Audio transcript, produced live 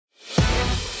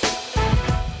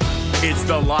It's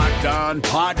the Locked On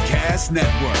Podcast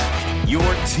Network, your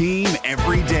team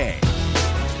every day.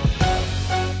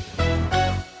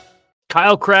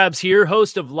 Kyle Krabs here,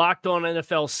 host of Locked On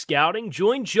NFL Scouting.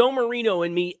 Join Joe Marino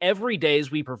and me every day as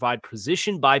we provide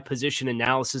position-by-position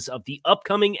analysis of the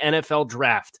upcoming NFL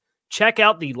Draft. Check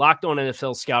out the Locked On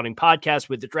NFL Scouting podcast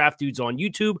with the Draft Dudes on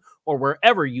YouTube or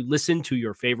wherever you listen to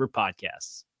your favorite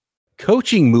podcasts.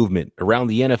 Coaching movement around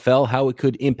the NFL, how it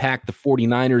could impact the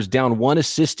 49ers. Down one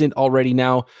assistant already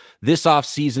now this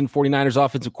offseason. 49ers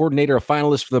offensive coordinator, a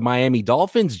finalist for the Miami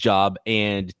Dolphins job,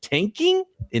 and tanking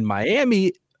in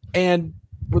Miami. And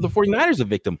were the 49ers a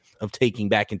victim of taking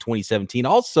back in 2017?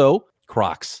 Also,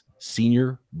 Crocs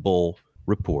Senior Bowl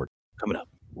report coming up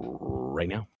right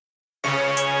now.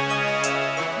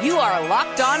 You are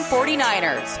Locked On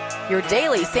 49ers, your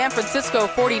daily San Francisco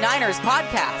 49ers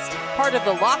podcast, part of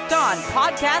the Locked On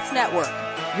Podcast Network,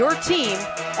 your team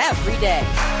every day.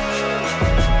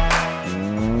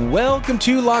 Welcome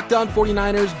to Locked On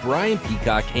 49ers. Brian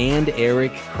Peacock and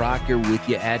Eric Crocker with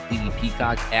you at BD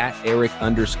Peacock, at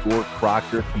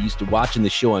Eric_Crocker. If you're used to watching the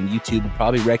show on YouTube, you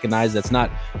probably recognize that's not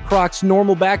Croc's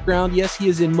normal background. Yes, he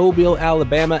is in Mobile,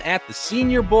 Alabama at the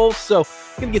Senior Bowl. So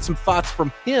I'm going to get some thoughts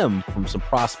from him, from some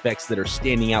prospects that are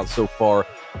standing out so far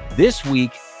this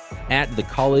week at the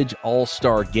College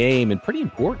All-Star Game. And pretty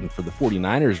important for the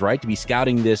 49ers, right, to be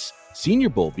scouting this Senior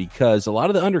Bowl, because a lot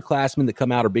of the underclassmen that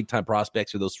come out are big-time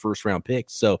prospects or those first-round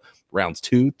picks. So rounds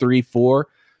 2, 3, 4,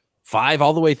 5,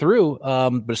 all the way through,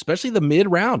 but especially the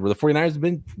mid-round where the 49ers have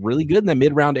been really good in that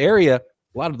mid-round area.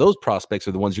 A lot of those prospects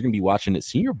are the ones you're going to be watching at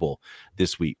Senior Bowl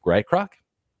this week, right, Croc?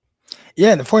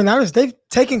 Yeah, and the 49ers, they've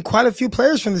taken quite a few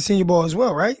players from the Senior Bowl as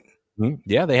well, right?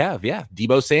 Yeah, they have. Yeah,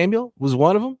 Deebo Samuel was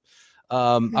one of them.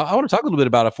 I want to talk a little bit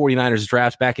about a 49ers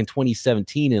draft back in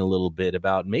 2017 in a little bit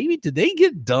about maybe did they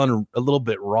get done a little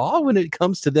bit raw when it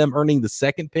comes to them earning the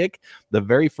second pick, the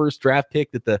very first draft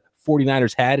pick that the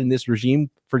 49ers had in this regime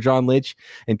for John Lynch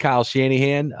and Kyle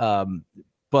Shanahan.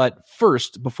 But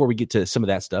first, before we get to some of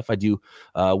that stuff, I do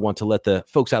want to let the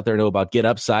folks out there know about Get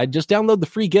Upside. Just download the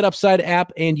free Get Upside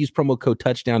app and use promo code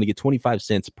Touchdown to get 25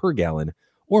 cents per gallon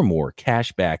or more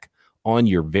cash back on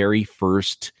your very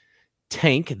first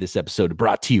tank. This episode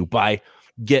brought to you by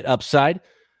Get Upside.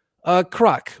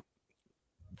 Croc,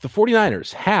 the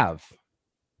 49ers have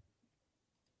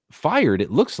fired,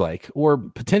 it looks like, or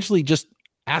potentially just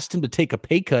asked him to take a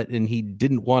pay cut, and he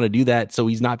didn't want to do that, so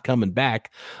he's not coming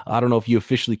back. I don't know if you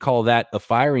officially call that a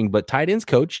firing, but tight ends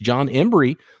coach John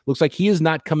Embry looks like he is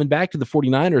not coming back to the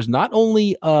 49ers. Not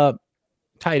only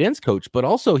tight ends coach, but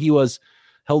also he was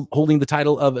holding the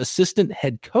title of assistant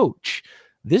head coach.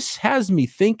 This has me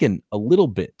thinking a little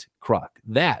bit, Croc,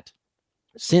 that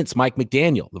since Mike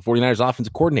McDaniel, the 49ers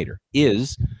offensive coordinator,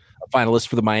 is a finalist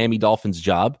for the Miami Dolphins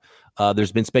job,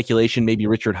 there's been speculation maybe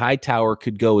Richard Hightower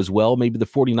could go as well. Maybe the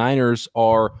 49ers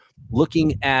are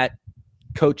looking at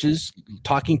coaches,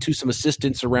 talking to some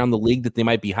assistants around the league that they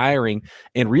might be hiring,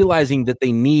 and realizing that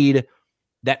they need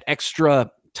that extra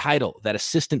title, that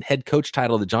assistant head coach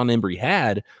title that John Embry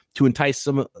had, to entice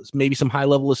maybe some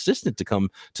high-level assistant to come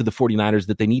to the 49ers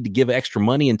that they need to give extra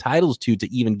money and titles to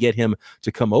even get him to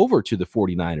come over to the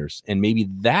 49ers. And maybe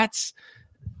that's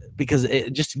because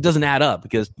it just doesn't add up,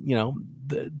 because,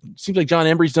 it seems like John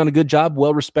Embry's done a good job,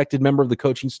 well-respected member of the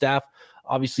coaching staff,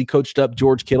 obviously coached up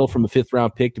George Kittle from a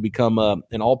fifth-round pick to become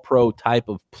an all-pro type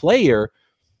of player.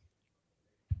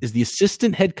 Is the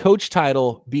assistant head coach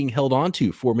title being held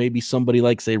onto for maybe somebody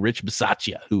like, say, Rich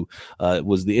Bisaccia, who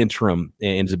was the interim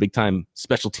and is a big-time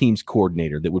special teams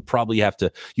coordinator that would probably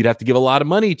you'd have to give a lot of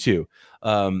money to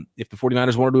if the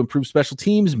 49ers wanted to improve special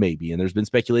teams, maybe. And there's been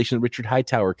speculation that Richard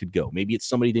Hightower could go. Maybe it's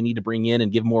somebody they need to bring in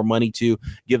and give more money to,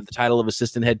 give the title of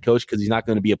assistant head coach, because he's not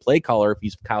going to be a play caller if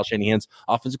he's Kyle Shanahan's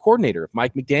offensive coordinator. If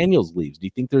Mike McDaniels leaves, do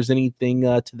you think there's anything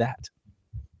to that?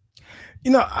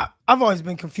 I've always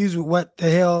been confused with what the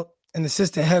hell an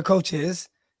assistant head coach is.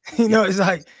 It's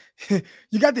like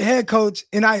you got the head coach,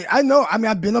 and I know,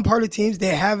 I've been a part of teams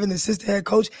that have an assistant head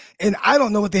coach, and I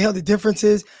don't know what the hell the difference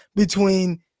is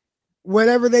between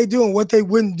whatever they do and what they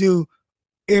wouldn't do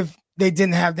if they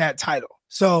didn't have that title.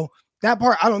 So that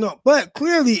part, I don't know. But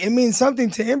clearly it means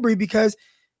something to Embry, because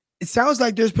it sounds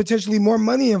like there's potentially more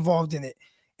money involved in it.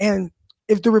 And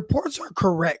if the reports are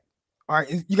correct, all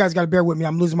right, you guys got to bear with me.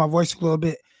 I'm losing my voice a little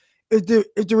bit. If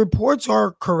the reports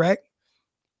are correct,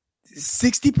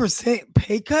 60%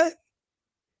 pay cut?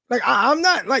 Like, I'm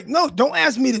not like, no, don't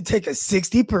ask me to take a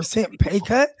 60% pay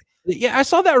cut. Yeah, I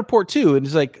saw that report too. And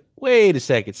it's like, wait a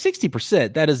second,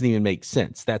 60%, that doesn't even make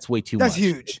sense. That's way too much. That's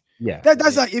huge. Yeah.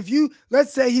 That's like, if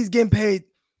let's say he's getting paid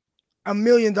 $1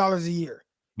 million a year.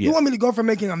 Yeah. You want me to go from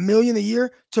making $1 million a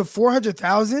year to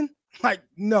 $400,000? Like,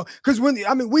 no, because we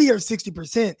hear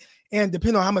 60%, and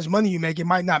depending on how much money you make, it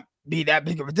might not be that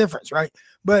big of a difference, right?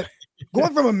 But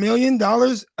going from $1 million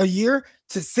a year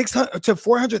to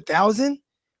 400,000,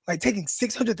 like taking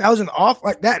 600,000 off,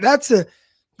 like that's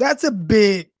a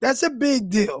big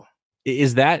deal.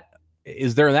 Is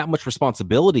there that much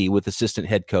responsibility with assistant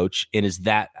head coach, and is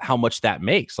that how much that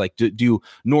makes? Like, do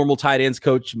normal tight ends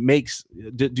coach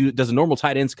does a normal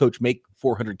tight ends coach make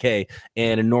 $400K,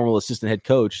 and a normal assistant head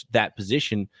coach, that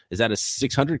position, is that a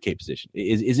 $600K position?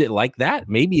 Is it like that?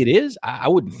 Maybe it is. I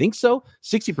wouldn't think so.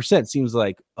 60% seems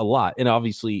like a lot, and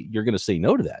obviously you're going to say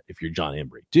no to that if you're John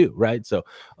Embry too, right? So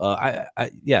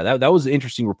that was an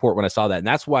interesting report when I saw that, and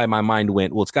that's why my mind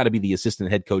went, well, it's got to be the assistant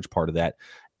head coach part of that.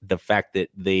 The fact that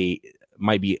they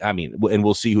might be, and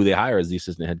we'll see who they hire as the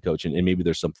assistant head coach, and maybe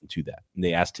there's something to that. And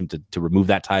they asked him to remove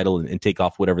that title and take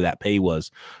off whatever that pay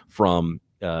was from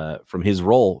his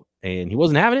role, and he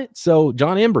wasn't having it. So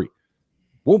John Embry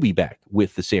won't be back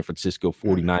with the San Francisco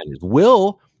 49ers.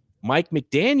 Will Mike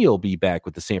McDaniel be back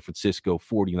with the San Francisco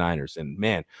 49ers? And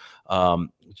man,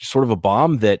 sort of a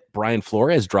bomb that Brian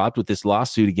Flores dropped with this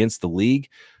lawsuit against the league.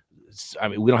 I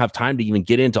mean, we don't have time to even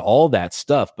get into all that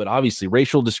stuff, but obviously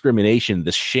racial discrimination,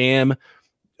 the sham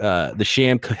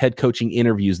head coaching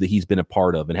interviews that he's been a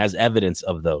part of and has evidence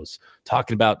of those,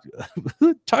 talking about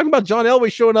John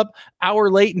Elway showing up hour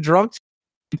late and drunk,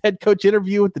 head coach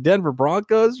interview with the Denver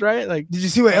Broncos, right? Like, did you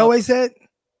see what Elway said?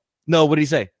 No, what did he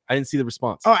say? I didn't see the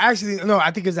response. Oh, actually, no,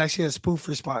 I think it's actually a spoof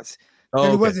response. Oh,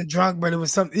 okay. He wasn't drunk, but it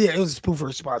was something. Yeah, it was a spoof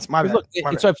response. My bad. Look,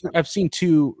 so I've seen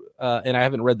two, and I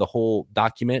haven't read the whole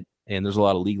document. And there's a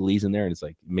lot of legalese in there, and it's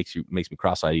like makes me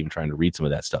cross-eyed even trying to read some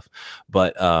of that stuff.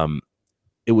 But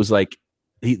it was like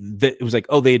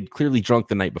oh, they had clearly drunk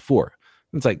the night before.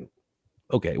 And it's like,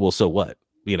 okay, well, so what?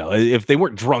 You know, if they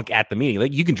weren't drunk at the meeting,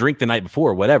 like you can drink the night before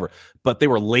or whatever, but they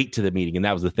were late to the meeting, and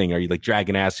that was the thing. Are you like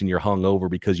dragging ass and you're hungover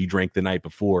because you drank the night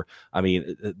before? I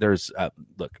mean, there's a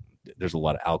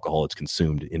lot of alcohol that's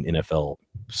consumed in NFL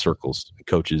circles,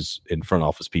 coaches and front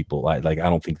office people. I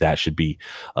don't think that should be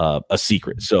a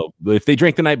secret. So if they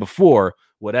drank the night before,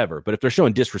 whatever. But if they're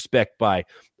showing disrespect by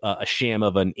a sham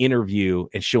of an interview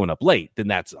and showing up late, then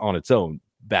that's on its own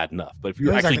bad enough. But if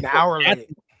you're actually like an hour late,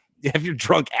 if you're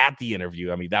drunk at the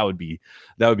interview, I mean, that would be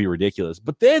ridiculous.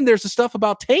 But then there's the stuff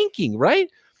about tanking, right?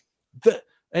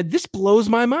 And this blows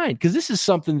my mind, because this is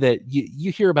something that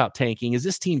you hear about tanking. Is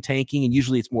this team tanking? And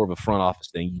usually it's more of a front office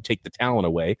thing. You take the talent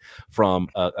away from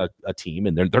a team,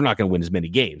 and they're not going to win as many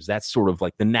games. That's sort of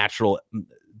like the natural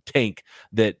tank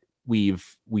that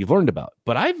we've learned about.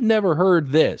 But I've never heard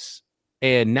this.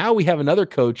 And now we have another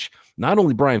coach, not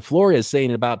only Brian Flores,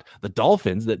 saying about the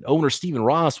Dolphins that owner Stephen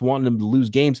Ross wanted him to lose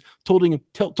games, told him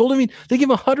they give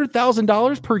him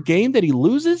 $100,000 per game that he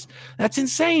loses. That's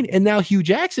insane. And now Hugh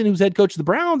Jackson, who's head coach of the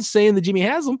Browns, saying that Jimmy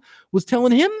Haslam was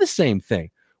telling him the same thing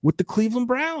with the Cleveland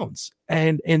Browns.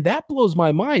 And that blows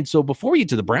my mind. So before you get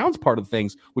to the Browns part of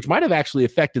things, which might have actually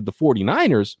affected the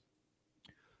 49ers,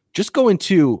 just going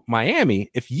to Miami,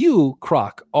 if you,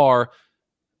 Croc, are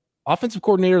offensive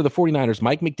coordinator of the 49ers,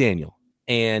 Mike McDaniel,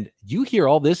 and you hear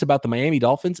all this about the Miami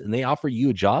Dolphins, and they offer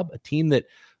you a job, a team that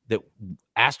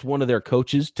asked one of their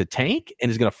coaches to tank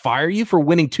and is going to fire you for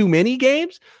winning too many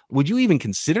games, would you even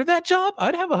consider that job?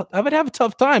 I would have a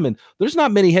tough time. And there's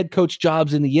not many head coach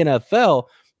jobs in the NFL.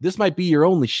 This might be your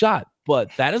only shot,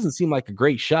 but that doesn't seem like a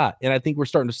great shot. And I think we're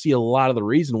starting to see a lot of the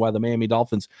reason why the Miami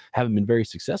Dolphins haven't been very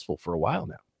successful for a while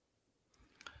now.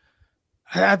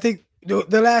 I think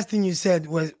the last thing you said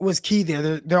was key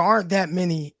there. There aren't that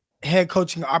many head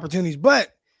coaching opportunities,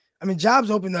 but I mean, jobs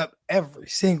open up every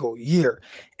single year,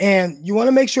 and you want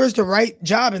to make sure it's the right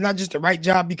job, and not just the right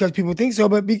job because people think so,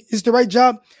 but it's the right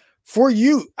job for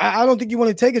you. I don't think you want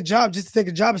to take a job just to take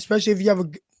a job, especially if you have a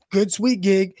good, sweet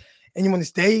gig and you want to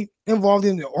stay involved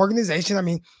in the organization. I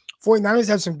mean, 49ers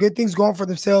have some good things going for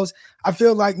themselves. I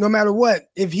feel like no matter what,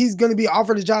 if he's going to be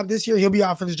offered a job this year, he'll be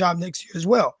offered a job next year as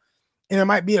well. And it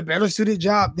might be a better suited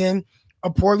job than a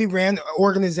poorly ran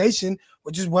organization,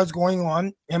 which is what's going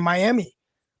on in Miami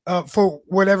for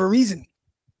whatever reason.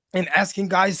 And asking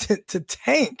guys to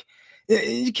tank.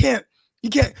 You can't,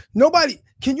 nobody,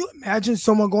 can you imagine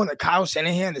someone going to Kyle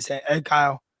Shanahan and saying, hey,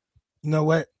 Kyle, you know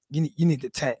what? You need to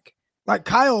tank. Like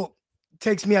Kyle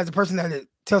takes me as a person that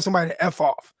tells somebody to F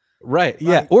off. Right.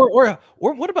 Yeah. Or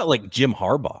what about like Jim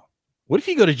Harbaugh? What if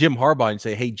you go to Jim Harbaugh and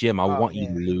say, hey, Jim, I want you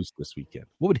to lose this weekend?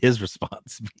 What would his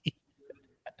response be?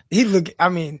 He'd look, I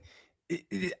mean,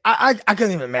 I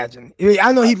couldn't even imagine.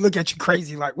 I know he'd look at you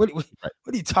crazy. Like, what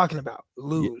are you talking about?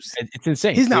 Lose. It's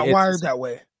insane. He's not wired that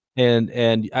way.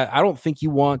 And I don't think you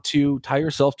want to tie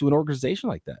yourself to an organization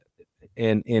like that.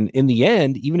 And in the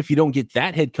end, even if you don't get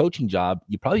that head coaching job,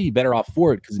 you'd probably be better off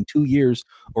for it, because in 2 years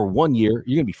or 1 year,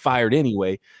 you're going to be fired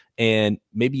anyway. And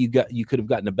maybe you could have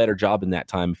gotten a better job in that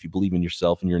time if you believe in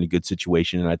yourself and you're in a good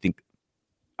situation. And I think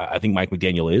Mike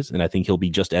McDaniel is, and I think he'll be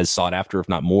just as sought after, if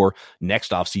not more,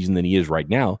 next offseason than he is right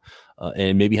now,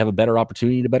 and maybe have a better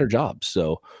opportunity and a better job.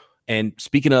 So, and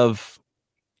speaking of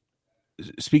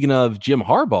Jim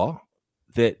Harbaugh,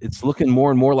 that it's looking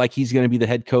more and more like he's going to be the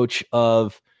head coach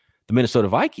of the Minnesota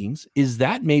Vikings. Is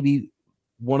that maybe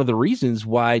one of the reasons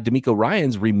why DeMeco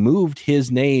Ryans removed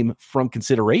his name from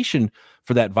consideration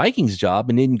for that Vikings job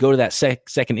and didn't go to that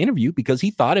second interview, because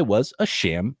he thought it was a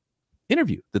sham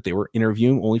interview, that they were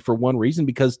interviewing only for one reason,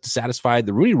 because to satisfy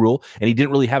the Rooney Rule, and he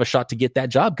didn't really have a shot to get that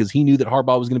job because he knew that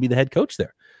Harbaugh was going to be the head coach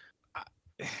there?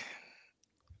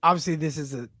 Obviously, this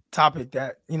is a topic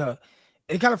that,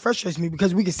 it kind of frustrates me,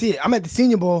 because we can see it. I'm at the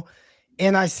Senior Bowl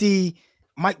and I see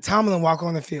Mike Tomlin walk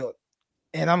on the field,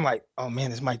 and I'm like, oh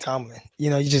man, it's Mike Tomlin.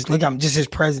 You just look at him, just his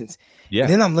presence. Yeah.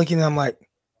 And then I'm looking and I'm like,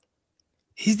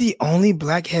 he's the only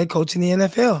black head coach in the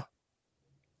NFL.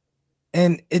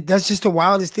 And that's just the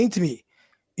wildest thing to me.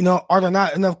 Are there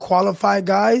not enough qualified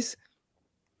guys?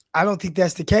 I don't think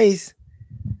that's the case.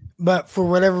 But for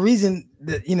whatever reason,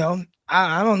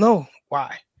 I don't know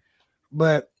why.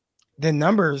 But the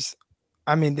numbers,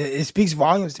 it speaks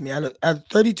volumes to me. Out of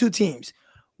 32 teams,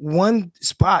 one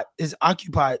spot is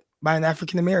occupied by an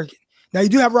African American. Now you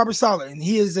do have Robert Saleh, and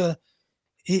he is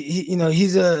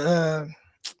he's a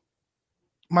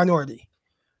minority.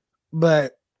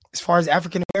 But as far as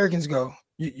African Americans go,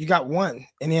 you got one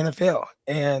in the NFL.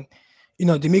 And,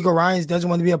 DeMeco Ryans doesn't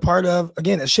want to be a part of,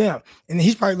 again, a sham. And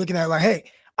he's probably looking at it like, hey,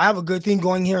 I have a good thing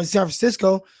going here in San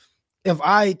Francisco. If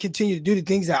I continue to do the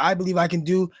things that I believe I can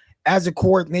do as a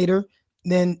coordinator,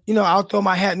 then, I'll throw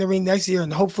my hat in the ring next year.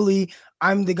 And hopefully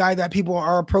I'm the guy that people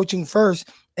are approaching first,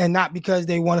 and not because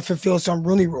they want to fulfill some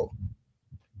Rooney Rule.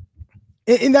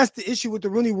 And that's the issue with the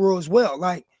Rooney Rule as well.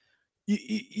 Like,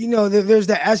 there's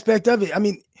that aspect of it.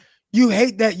 You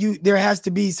hate that there has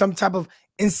to be some type of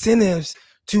incentives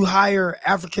to hire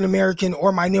African-American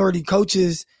or minority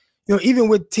coaches, even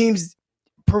with teams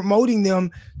promoting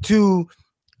them to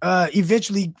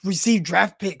eventually receive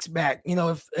draft picks back.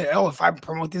 If I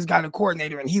promote this guy to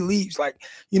coordinator and he leaves,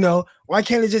 why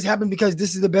can't it just happen because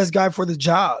this is the best guy for the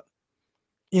job?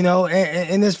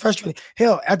 And it's frustrating.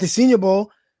 Hell, at the Senior Bowl,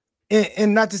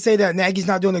 and not to say that Nagy's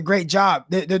not doing a great job.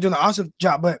 They're doing an awesome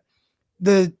job, but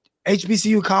the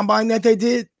HBCU combine that they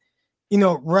did,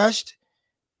 rushed,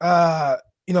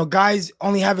 guys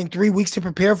only having 3 weeks to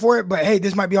prepare for it. But hey,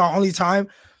 this might be our only time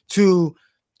to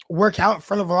work out in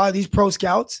front of a lot of these pro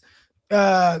scouts.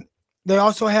 They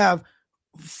also have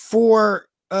 4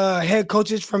 head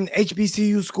coaches from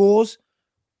HBCU schools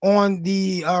on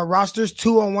the rosters,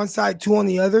 2 on one side, 2 on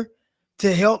the other,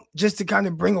 to help just to kind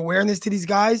of bring awareness to these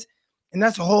guys. And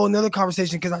that's a whole nother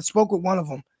conversation, because I spoke with one of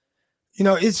them.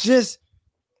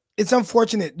 It's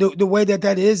unfortunate the way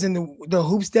that is, and the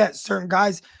hoops that certain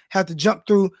guys have to jump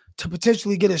through to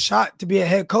potentially get a shot to be a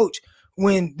head coach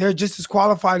when they're just as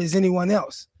qualified as anyone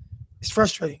else. It's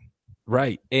frustrating.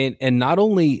 Right. And not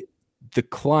only the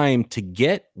climb to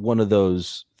get one of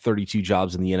those 32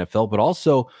 jobs in the NFL, but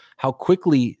also how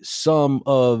quickly some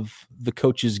of the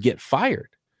coaches get fired,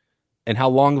 and how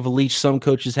long of a leash some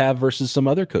coaches have versus some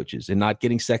other coaches, and not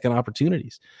getting second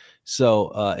opportunities.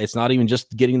 So it's not even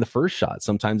just getting the first shot.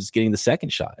 Sometimes it's getting the second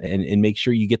shot, and make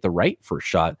sure you get the right first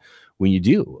shot when you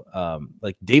do.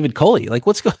 Like David Culley,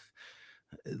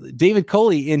 David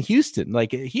Culley in Houston,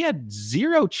 he had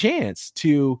zero chance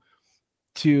to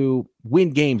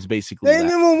win games. Basically, they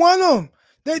didn't even want them.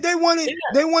 They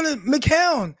wanted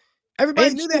McCown.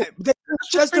 Everybody knew that. They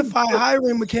justified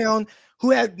hiring McCown,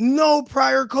 who had no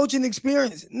prior coaching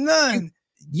experience, none.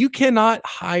 You cannot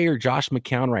hire Josh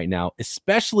McCown right now,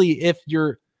 especially if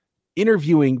you're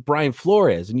interviewing Brian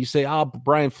Flores and you say,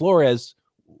 Brian Flores,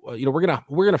 we're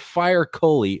gonna fire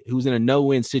Culley, who's in a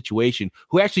no-win situation,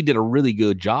 who actually did a really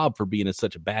good job for being in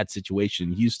such a bad situation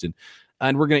in Houston,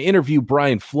 and we're gonna interview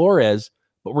Brian Flores,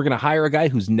 but we're gonna hire a guy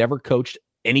who's never coached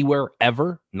anywhere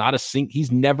ever.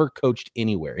 He's never coached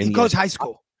anywhere. He coached high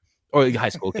school. Or high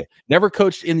school, okay. Never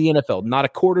coached in the NFL, not a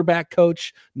quarterback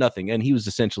coach, nothing. And he was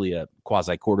essentially a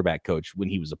quasi-quarterback coach when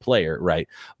he was a player, right?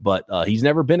 But he's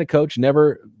never been a coach,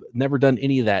 never done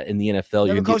any of that in the NFL.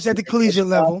 Never coached at the collegiate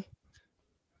level.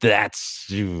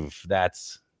 That's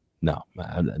no,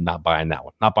 I'm not buying that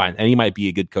one. Not buying. And he might be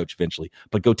a good coach eventually,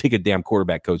 but go take a damn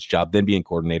quarterback coach job, then be a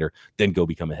coordinator, then go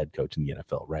become a head coach in the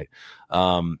NFL, right?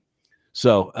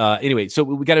 So anyway, so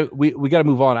we got to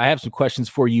move on. I have some questions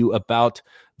for you about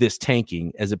this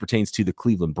tanking as it pertains to the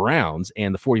Cleveland Browns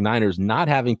and the 49ers not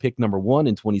having pick number 1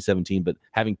 in 2017, but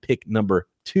having pick number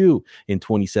 2 in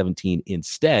 2017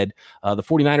 instead. The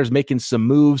 49ers making some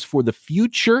moves for the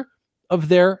future of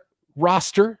their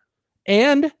roster,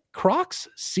 and Croc's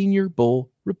Senior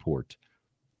Bowl report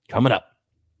coming up.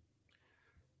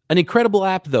 An incredible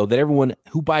app, though, that everyone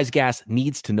who buys gas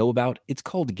needs to know about. It's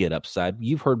called Get Upside.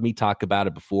 You've heard me talk about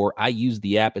it before. I use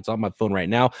the app. It's on my phone right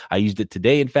now. I used it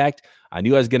today, in fact. I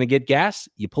knew I was going to get gas.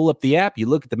 You pull up the app, you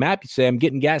look at the map, you say, I'm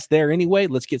getting gas there anyway.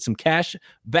 Let's get some cash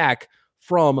back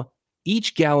from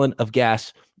each gallon of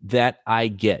gas that I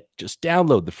get. Just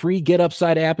download the free Get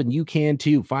Upside app, and you can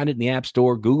too. Find it in the App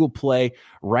Store, Google Play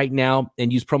right now,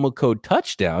 and use promo code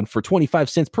TOUCHDOWN for 25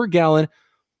 cents per gallon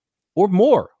or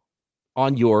more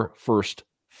on your first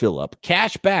fill up.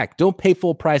 Cash back. Don't pay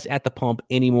full price at the pump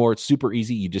anymore. It's super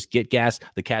easy. You just get gas.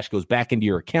 The cash goes back into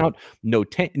your account. No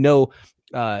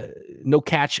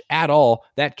catch at all.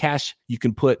 That cash you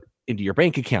can put into your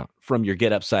bank account from your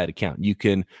Get Upside account. You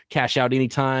can cash out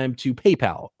anytime to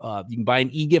PayPal. You can buy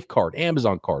an e-gift card,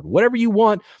 Amazon card, whatever you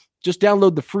want. Just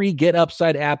download the free Get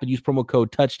Upside app and use promo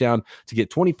code TOUCHDOWN to get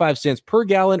 25 cents per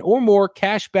gallon or more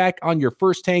cash back on your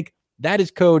first tank. That is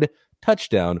code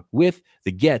TOUCHDOWN with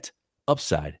the Get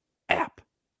Upside app.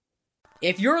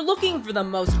 If you're looking for the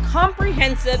most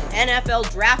comprehensive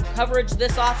NFL draft coverage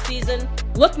this offseason,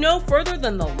 look no further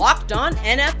than the Locked On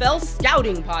NFL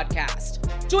Scouting Podcast.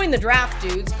 Join the draft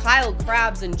dudes, Kyle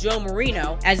Krabs and Joe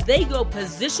Marino, as they go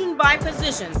position by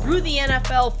position through the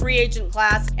NFL free agent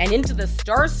class and into the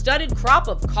star-studded crop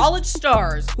of college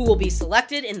stars who will be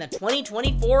selected in the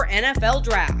 2024 NFL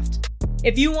Draft.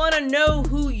 If you want to know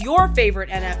who your favorite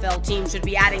NFL team should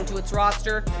be adding to its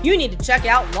roster, you need to check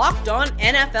out Locked On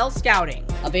NFL Scouting,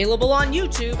 available on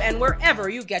YouTube and wherever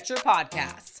you get your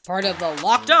podcasts. Part of the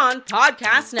Locked On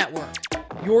Podcast Network,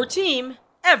 your team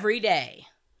every day.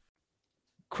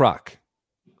 Croc,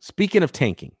 speaking of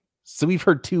tanking, so we've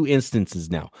heard 2 instances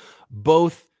now.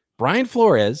 Both Brian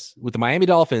Flores with the Miami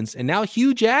Dolphins and now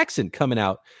Hugh Jackson coming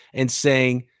out and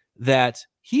saying that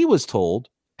he was told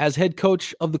as head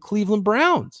coach of the Cleveland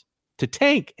Browns to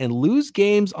tank and lose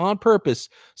games on purpose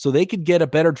so they could get a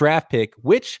better draft pick,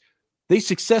 which they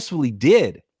successfully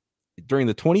did during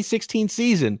the 2016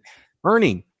 season,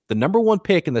 earning the number 1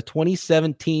 pick in the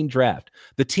 2017 draft.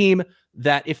 The team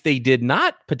that if they did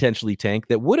not potentially tank,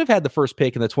 that would have had the first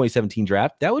pick in the 2017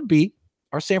 draft, that would be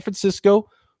our San Francisco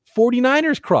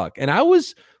 49ers, Croc. And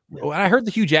when I heard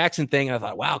the Hugh Jackson thing, I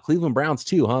thought, wow, Cleveland Browns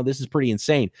too, huh? This is pretty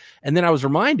insane. And then I was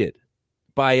reminded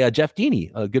by Jeff Deeney,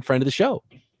 a good friend of the show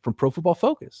from Pro Football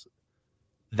Focus,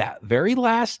 that very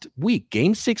last week,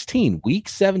 game 16, week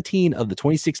 17 of the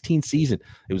 2016 season,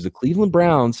 it was the Cleveland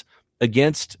Browns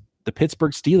against the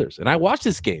Pittsburgh Steelers. And I watched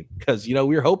this game because, we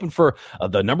were hoping for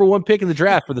the number 1 pick in the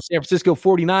draft for the San Francisco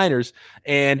 49ers.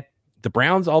 And the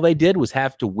Browns, all they did was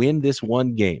have to win this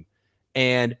one game.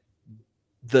 And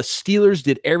the Steelers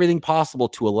did everything possible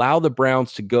to allow the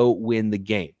Browns to go win the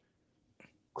game.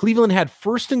 Cleveland had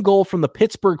first and goal from the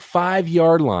Pittsburgh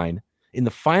 5-yard line in the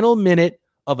final minute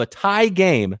of a tie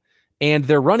game, and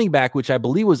their running back, which I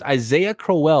believe was Isaiah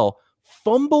Crowell,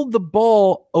 fumbled the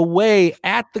ball away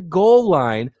at the goal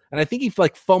line, and I think he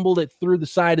fumbled it through the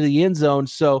side of the end zone,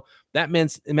 so that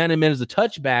meant it was a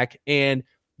touchback, and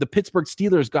the Pittsburgh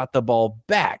Steelers got the ball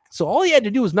back. So all he had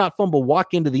to do was not fumble,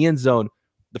 walk into the end zone.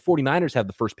 The 49ers have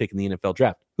the first pick in the NFL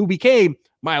draft, who became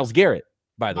Myles Garrett.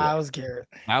 By the way, Garrett.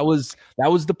 That was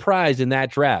the prize in that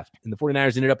draft. And the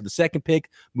 49ers ended up with the second pick,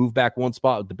 moved back 1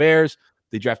 spot with the Bears.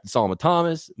 They drafted Solomon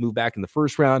Thomas, moved back in the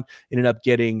first round, ended up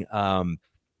getting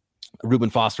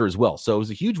Reuben Foster as well. So it was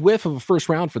a huge whiff of a first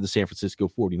round for the San Francisco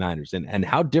 49ers. And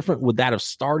how different would that have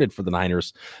started for the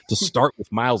Niners to start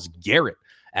with Myles Garrett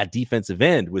at defensive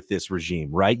end with this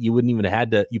regime, right? You wouldn't even have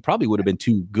had to, you probably would have been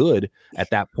too good at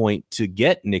that point to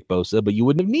get Nick Bosa, but you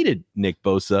wouldn't have needed Nick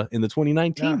Bosa in the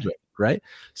 2019 draft. Right.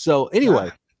 So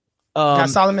anyway, got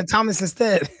Solomon Thomas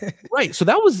instead. Right. So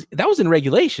that was in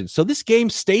regulation. So this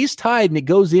game stays tied and it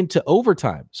goes into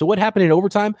overtime. So what happened in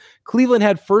overtime? Cleveland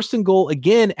had first and goal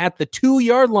again at the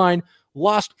 2-yard line,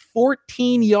 lost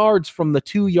 14 yards from the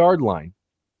 2-yard line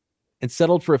and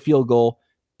settled for a field goal.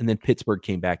 And then Pittsburgh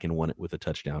came back and won it with a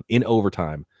touchdown in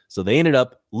overtime. So they ended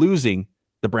up losing.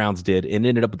 The Browns did, and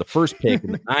ended up with the first pick,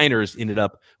 and the Niners ended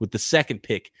up with the second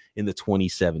pick in the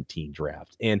 2017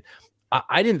 draft. And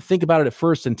I didn't think about it at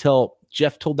first until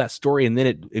Jeff told that story, and then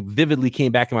it vividly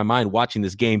came back in my mind watching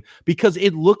this game because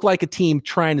it looked like a team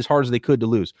trying as hard as they could to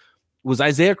lose. Was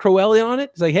Isaiah Crowell in on it?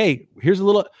 It's like, hey, here's a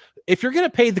little – if you're going to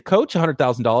pay the coach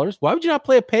 $100,000, why would you not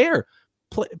play a pair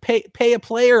pay a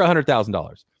player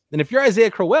 $100,000. And if you're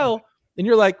Isaiah Crowell and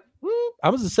you're like, I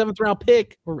was a 7th round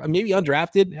pick, or maybe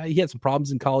undrafted. He had some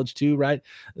problems in college too, right?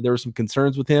 There were some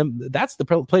concerns with him. That's the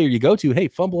player you go to. Hey,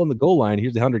 fumble on the goal line.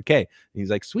 Here's the $100K. And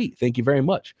he's like, sweet. Thank you very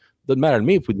much. Doesn't matter to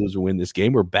me if we lose or win this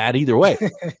game. We're bad either way.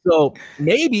 So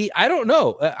maybe, I don't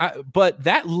know. But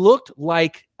that looked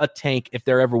like a tank if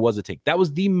there ever was a tank. That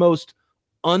was the most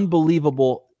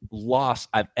unbelievable loss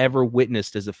I've ever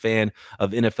witnessed as a fan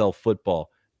of NFL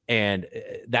football. And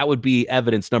that would be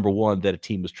evidence, number one, that a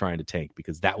team was trying to tank,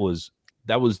 because that was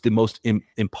the most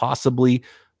impossibly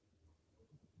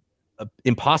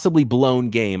blown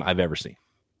game I've ever seen.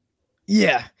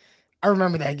 Yeah, I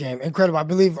remember that game. Incredible. I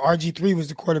believe RG3 was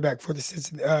the quarterback for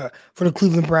the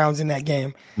Cleveland Browns in that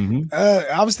game. Mm-hmm.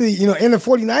 Obviously, and the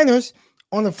 49ers,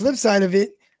 on the flip side of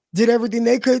it, did everything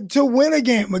they could to win a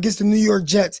game against the New York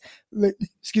Jets. Late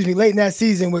in that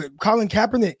season, with Colin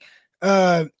Kaepernick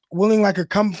winning like a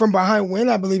come from behind win,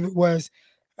 I believe it was,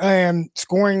 and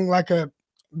scoring like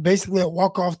basically a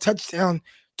walk-off touchdown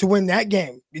to win that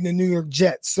game in the New York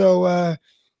Jets. So,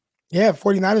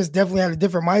 49ers definitely had a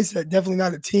different mindset. Definitely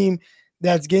not a team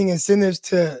that's getting incentives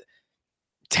to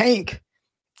tank.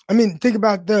 I mean, think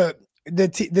about the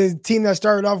team that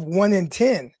started off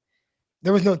 1-10.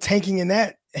 There was no tanking in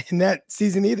that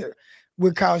season either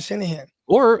with Kyle Shanahan.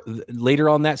 Or later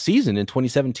on that season in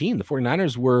 2017, the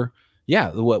 49ers were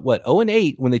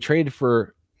 0-8 when they traded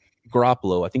for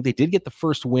Garoppolo. I think they did get the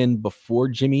first win before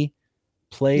Jimmy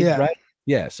played, right?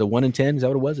 Yeah, so 1-10, is that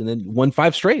what it was? And then won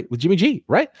 5 straight with Jimmy G,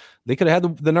 right? They could have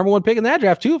had the number 1 pick in that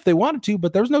draft too if they wanted to,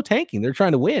 but there was no tanking. They're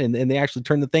trying to win, and they actually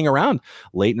turned the thing around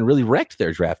late and really wrecked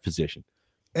their draft position.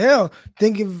 Yeah,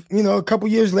 think of, a couple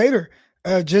years later,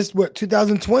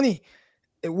 2020,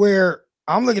 where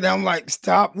I'm looking at them like,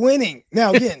 stop winning.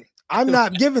 Now, again, I'm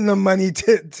not giving them money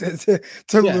to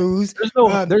lose. There's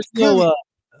no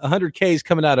 100Ks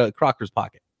coming out of Crocker's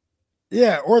pocket.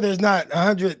 Yeah, or there's not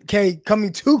 100K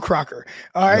coming to Crocker.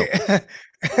 All right.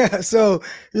 Nope. So,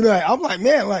 I'm like,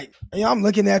 man, I'm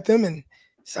looking at them and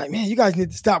it's like, man, you guys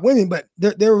need to stop winning. But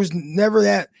there was never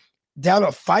that doubt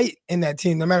of fight in that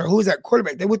team, no matter who was at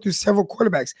quarterback. They went through several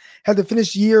quarterbacks, had to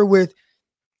finish the year with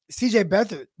CJ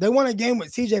Beathard. They won a game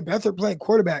with CJ Beathard playing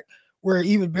quarterback where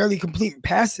he was barely completing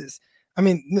passes. I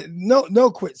mean, no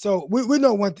quit. So we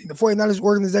know one thing: the 49ers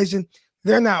organization,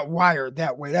 they're not wired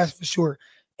that way. That's for sure.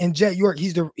 And Jet York,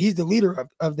 he's the leader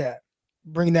of that,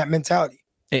 bringing that mentality.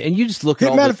 And you just look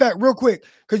at matter of fact, real quick,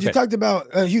 because you talked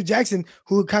about Hugh Jackson,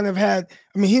 who kind of had,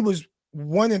 he was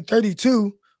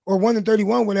 1-32 or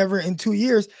 1-31, whatever, in 2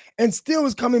 years, and still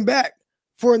was coming back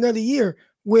for another year.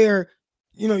 Where,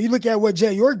 you look at what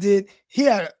Jet York did. He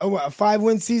had a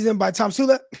 5-win season by Tom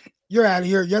Sula. You're out of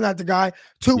here. You're not the guy.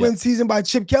 2-win season by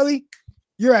Chip Kelly.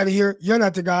 You're out of here. You're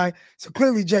not the guy. So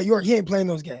clearly, Jet York, he ain't playing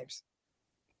those games.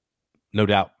 No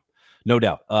doubt.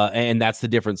 And that's the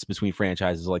difference between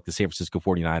franchises like the San Francisco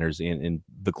 49ers and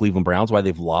the Cleveland Browns, why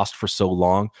they've lost for so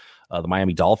long. The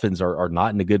Miami Dolphins are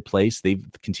not in a good place. They've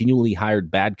continually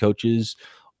hired bad coaches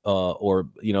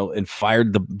and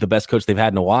fired the best coach they've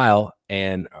had in a while,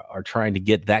 and are trying to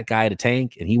get that guy to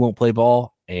tank, and he won't play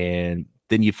ball. And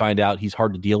then you find out he's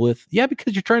hard to deal with. Yeah,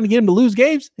 because you're trying to get him to lose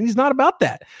games, and he's not about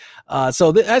that.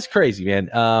 So that's crazy, man.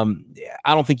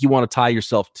 I don't think you want to tie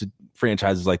yourself to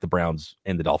franchises like the Browns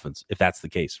and the Dolphins if that's the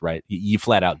case, right? You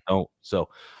flat out don't. So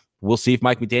we'll see if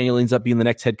Mike McDaniel ends up being the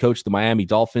next head coach of the Miami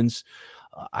Dolphins.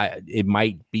 It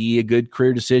might be a good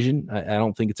career decision. I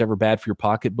don't think it's ever bad for your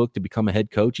pocketbook to become a head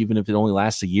coach, even if it only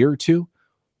lasts a year or two.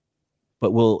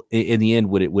 But in the end,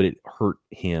 would it hurt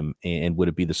him, and would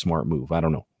it be the smart move? I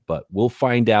don't know, but we'll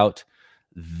find out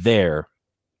there.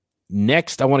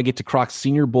 Next, I want to get to Croc's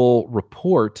Senior Bowl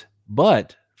report,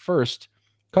 but first,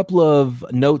 couple of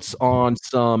notes on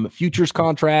some futures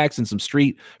contracts and some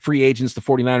street free agents. The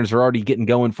 49ers are already getting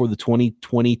going for the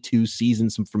 2022 season.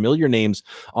 Some familiar names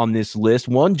on this list.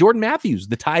 One, Jordan Matthews,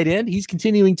 the tight end. He's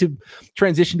continuing to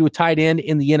transition to a tight end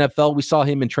in the NFL. We saw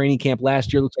him in training camp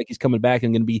last year. Looks like he's coming back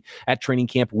and going to be at training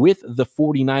camp with the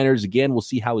 49ers again. We'll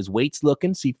see how his weight's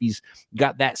looking, see if he's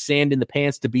got that sand in the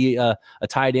pants to be a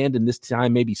tight end, and this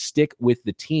time maybe stick with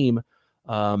the team.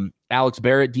 Alex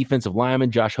Barrett, defensive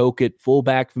lineman, Josh Hokett,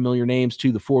 fullback, familiar names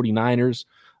to the 49ers.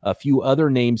 A few other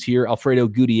names here, Alfredo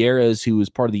Gutierrez, who is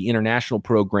part of the international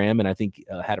program, and I think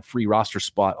had a free roster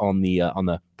spot on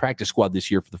the practice squad this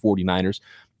year for the 49ers,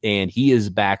 and he is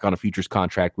back on a futures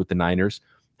contract with the Niners.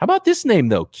 How about this name,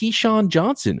 though? Keyshawn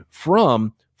Johnson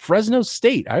from Fresno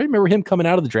State. I remember him coming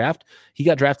out of the draft. He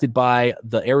got drafted by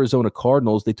the Arizona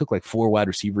Cardinals. They took like 4 wide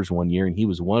receivers one year, and he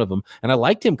was one of them. And I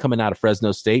liked him coming out of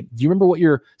Fresno State. Do you remember what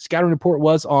your scouting report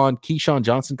was on Keyshawn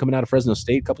Johnson coming out of Fresno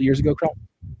State a couple years ago, Croc?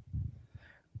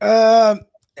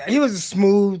 He was a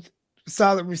smooth,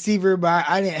 solid receiver, but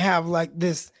I didn't have like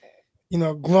this,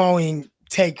 glowing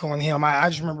take on him. I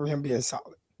just remember him being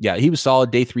solid. Yeah, he was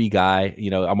solid, day 3 guy.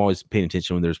 I'm always paying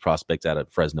attention when there's prospects out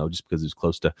of Fresno just because it was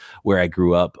close to where I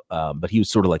grew up. But he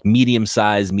was sort of like medium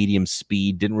size, medium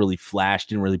speed, didn't really flash,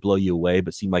 didn't really blow you away,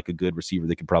 but seemed like a good receiver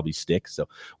that could probably stick. So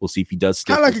we'll see if he does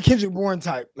stick. Kind of like a Kendrick Bourne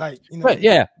type. Right,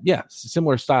 yeah.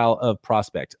 Similar style of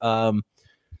prospect.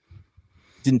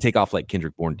 Didn't take off like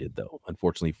Kendrick Bourne did, though,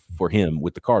 unfortunately for him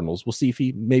with the Cardinals. We'll see if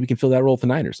he maybe can fill that role with the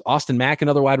Niners. Austin Mack,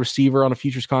 another wide receiver on a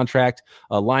futures contract,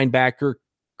 linebacker,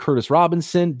 Curtis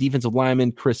Robinson, defensive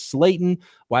lineman Chris Slayton,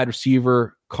 wide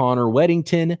receiver Connor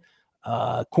Weddington,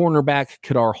 cornerback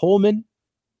Kadar Holman,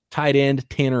 tight end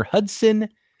Tanner Hudson,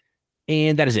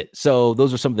 and that is it. So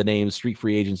those are some of the names, street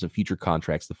free agents and future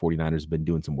contracts. The 49ers have been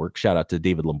doing some work. Shout out to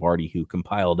David Lombardi, who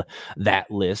compiled that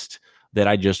list that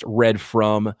I just read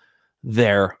from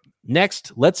there.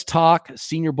 Next, let's talk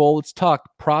Senior Bowl. Let's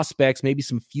talk prospects, maybe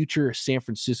some future San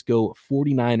Francisco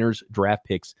 49ers draft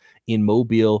picks in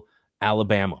Mobile,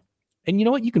 Alabama. And you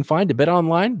know what? You can find a bet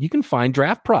online. You can find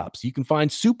draft props. You can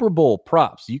find Super Bowl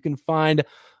props. You can find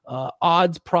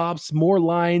odds props, more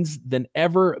lines than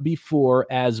ever before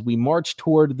as we march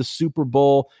toward the Super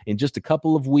Bowl in just a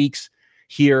couple of weeks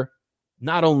here.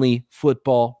 Not only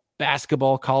football,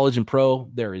 basketball, college and pro,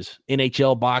 there is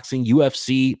NHL, boxing,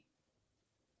 UFC,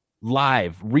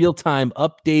 live, real-time,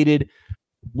 updated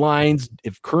lines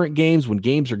of current games when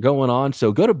games are going on.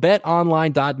 So go to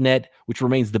betonline.net, which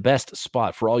remains the best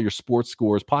spot for all your sports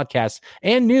scores, podcasts,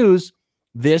 and news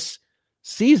this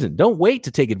season. Don't wait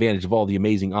to take advantage of all the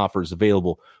amazing offers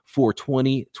available for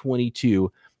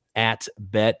 2022 at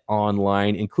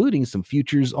BetOnline, including some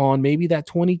futures on maybe that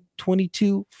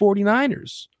 2022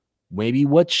 49ers. Maybe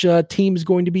which team is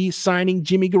going to be signing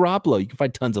Jimmy Garoppolo. You can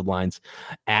find tons of lines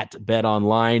at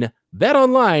BetOnline.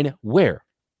 BetOnline, where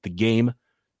the game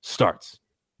starts.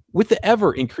 With the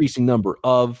ever-increasing number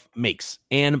of makes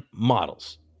and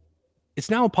models, it's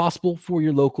now impossible for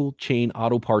your local chain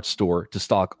auto parts store to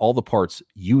stock all the parts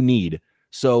you need.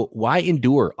 So why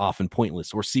endure often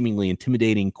pointless or seemingly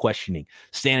intimidating questioning,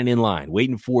 standing in line,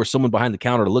 waiting for someone behind the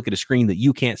counter to look at a screen that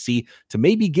you can't see to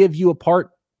maybe give you a part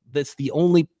that's the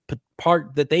only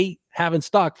part that they have in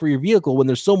stock for your vehicle when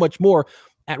there's so much more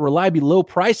at reliably low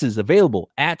prices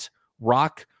available at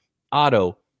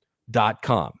rockauto.com.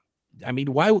 I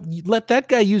mean, why let that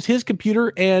guy use his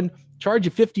computer and charge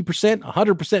you 50%,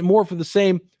 100% more for the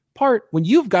same part when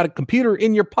you've got a computer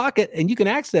in your pocket and you can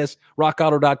access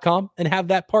rockauto.com and have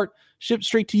that part shipped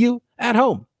straight to you at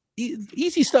home?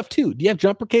 Easy stuff too. Do you have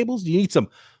jumper cables? Do you need some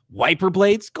wiper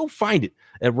blades? Go find it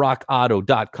at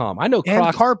rockauto.com. I know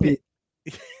and carpet.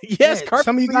 Yes, carpet.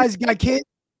 Some of you guys got kids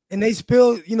and they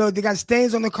spill, they got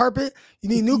stains on the carpet. You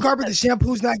need new carpet. The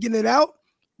shampoo's not getting it out.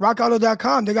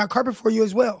 rockauto.com. They got carpet for you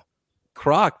as well.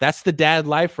 Croc, that's the dad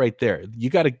life right there. You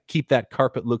got to keep that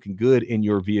carpet looking good in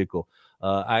your vehicle.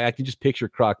 I can just picture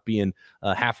Croc being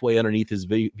halfway underneath his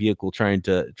vehicle trying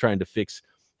to fix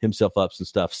himself up some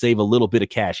stuff, save a little bit of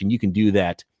cash, and you can do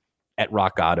that at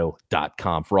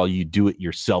rockauto.com for all you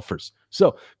do-it-yourselfers.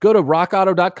 So go to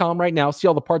rockauto.com right now, see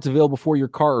all the parts available for your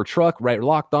car or truck, right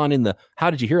locked on in the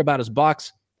How Did You Hear About Us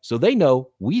box, so they know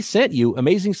we sent you.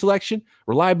 Amazing selection,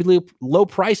 reliably low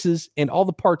prices, and all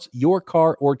the parts your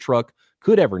car or truck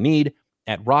could ever need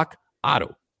at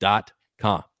rockauto.com.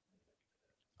 All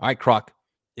right, Croc,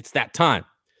 it's that time.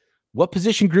 What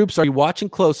position groups are you watching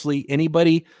closely?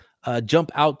 Anybody jump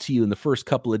out to you in the first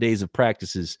couple of days of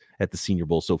practices at the Senior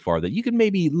Bowl so far that you can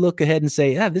maybe look ahead and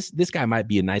say, this guy might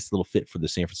be a nice little fit for the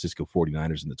San Francisco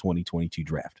 49ers in the 2022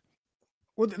 draft?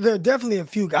 Well, there are definitely a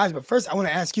few guys, but first I want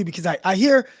to ask you, because I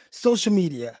hear social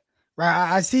media,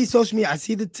 right? I see social media. I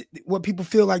see what people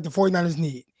feel like the 49ers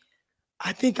need.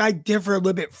 I think I differ a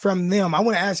little bit from them. I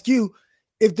want to ask you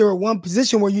if there are one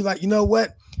position where you like, you know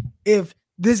what, if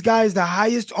this guy is the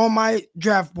highest on my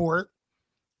draft board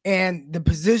and the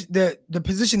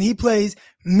position he plays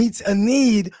meets a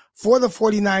need for the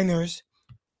 49ers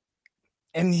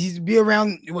and he's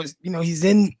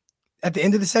in at the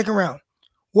end of the second round,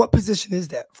 what position is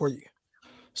that for you?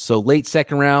 So late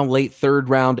second round, late third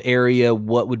round area,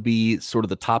 what would be sort of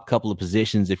the top couple of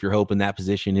positions if you're hoping that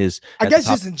position is? I guess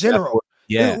just in general.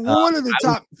 Yeah. One of the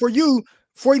top for you,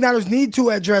 49ers need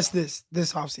to address this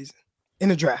offseason in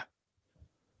the draft.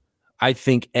 I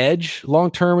think edge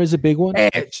long-term is a big one.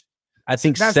 Edge. I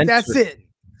think that's it.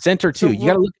 Center too. So, You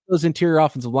got to look at those interior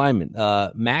offensive linemen.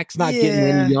 Mac's not getting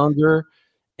any younger,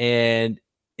 and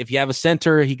if you have a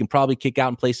center, he can probably kick out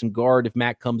and play some guard if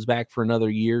Mac comes back for another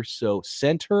year. So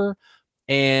center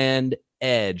and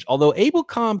edge. Although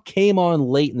Abelcom came on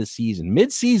late in the season,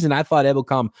 mid-season, I thought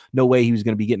Abelcom, no way he was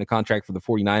going to be getting a contract for the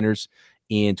 49ers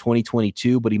in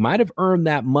 2022, but he might have earned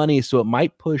that money, so it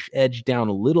might push edge down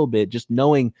a little bit, just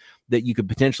knowing that you could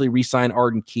potentially re-sign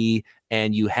Arden Key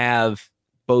and you have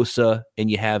Bosa and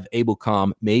you have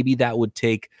Abelcom. Maybe that would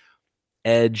take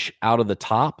edge out of the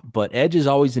top, but edge is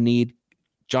always a need.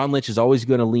 John Lynch is always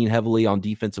going to lean heavily on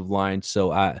defensive line,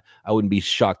 so I wouldn't be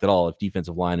shocked at all if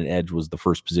defensive line and edge was the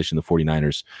first position the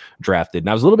 49ers drafted. And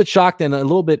I was a little bit shocked and a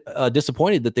little bit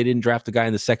disappointed that they didn't draft a guy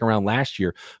in the second round last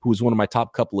year who was one of my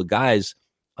top couple of guys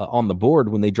on the board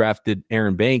when they drafted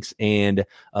Aaron Banks, and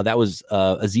that was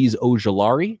Azeez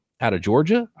Ojulari out of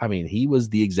Georgia. I mean, he was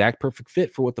the exact perfect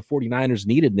fit for what the 49ers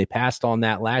needed, and they passed on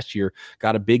that last year,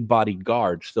 got a big-bodied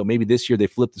guard. So maybe this year they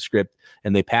flip the script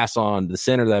and they pass on the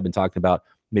center that I've been talking about,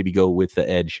 maybe go with the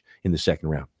edge in the second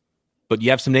round. But you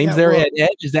have some names there at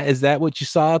edge. Is that what you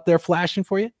saw out there flashing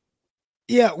for you?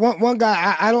 Yeah, one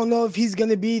guy, I don't know if he's going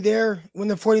to be there when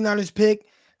the 49ers pick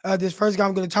this first guy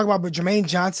I'm going to talk about, but Jermaine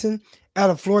Johnson out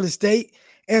of Florida State.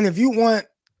 And if you want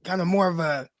kind of more of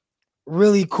a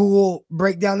really cool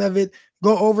breakdown of it,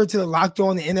 go over to the Locked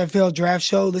On the NFL Draft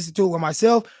Show. Listen to it with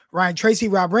myself, Ryan Tracy,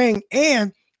 Rob Ring,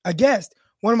 and a guest,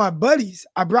 one of my buddies.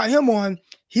 I brought him on.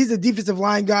 He's a defensive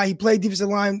line guy. He played defensive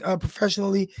line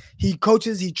professionally. He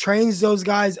coaches, he trains those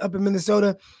guys up in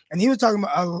Minnesota. And he was talking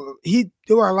about,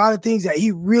 there were a lot of things that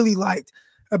he really liked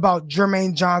about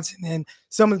Jermaine Johnson and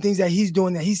some of the things that he's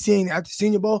doing that he's seeing at the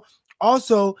Senior Bowl.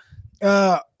 Also,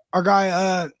 our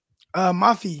guy,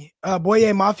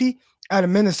 Boye Mafi out of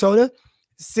Minnesota,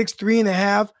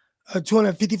 6'3.5",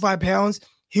 255 pounds.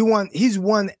 He's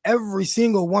won every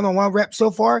single one-on-one rep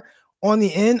so far on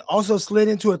the end, also slid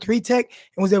into a 3-tech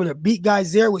and was able to beat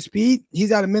guys there with speed.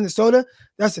 He's out of Minnesota.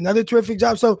 That's another terrific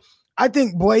job. So I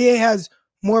think Boye has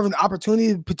more of an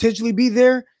opportunity to potentially be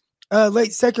there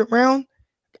late second round.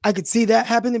 I could see that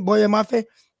happening. Boye Mafe.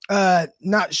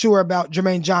 Not sure about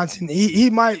Jermaine Johnson. He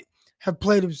might have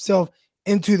played himself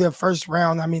into the first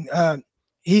round. I mean,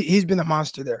 he's been a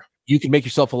monster there. You can make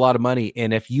yourself a lot of money.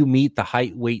 And if you meet the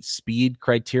height, weight, speed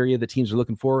criteria that teams are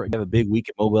looking for, and you have a big week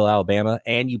at Mobile, Alabama,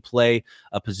 and you play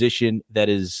a position that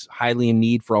is highly in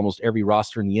need for almost every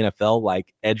roster in the NFL,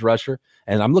 like edge rusher.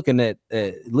 And I'm looking at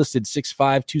listed 6'5",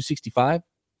 265.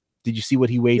 Did you see what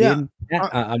he weighed in?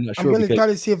 I'm not sure. I'm going to try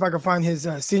to see if I can find his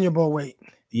Senior Bowl weight.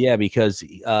 Yeah, because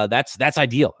that's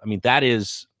ideal. I mean, that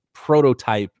is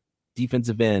prototype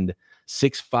defensive end,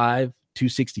 6'5",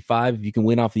 265. If you can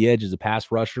win off the edge as a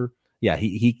pass rusher, yeah,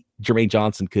 Jermaine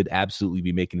Johnson could absolutely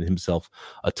be making himself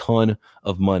a ton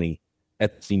of money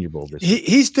at the Senior Bowl this year.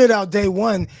 He stood out day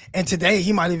one, and today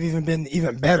he might have even been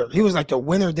even better. He was like the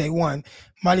winner day one,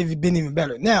 might have been even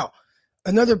better. Now,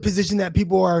 another position that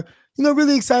people are,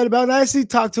 really excited about, and I actually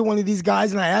talked to one of these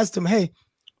guys, and I asked him, hey,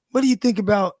 what do you think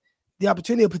about the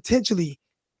opportunity of potentially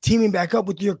teaming back up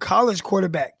with your college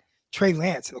quarterback, Trey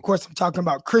Lance? And of course, I'm talking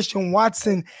about Christian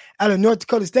Watson out of North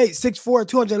Dakota State, 6'4",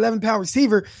 211-pound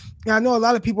receiver. And I know a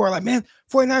lot of people are like, man,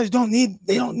 49ers don't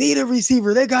need a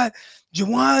receiver. They got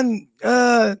Juwan,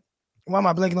 why am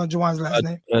I blanking on Juwan's last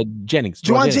name? Jennings.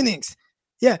 Juwan Jennings.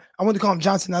 Yeah, I want to call him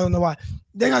Johnson. I don't know why.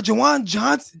 They got Juwan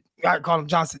Johnson. I call him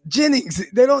Johnson. Jennings.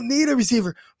 They don't need a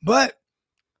receiver. But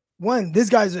one, this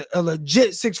guy's a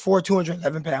legit 6'4",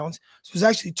 211 pounds. So he's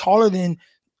actually taller than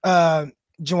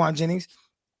Juwan Jennings.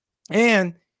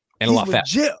 And a lot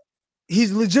faster.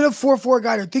 He's legit a 4'4"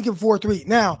 guy. They're thinking 4'3".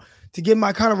 Now, to give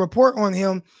my kind of report on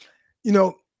him,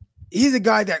 he's a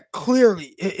guy that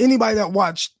clearly, anybody that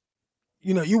watched,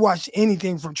 you watched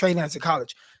anything from Trey Lance in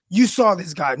college, you saw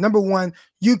this guy. Number one,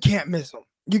 you can't miss him.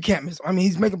 I mean,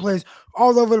 he's making plays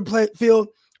all over the field.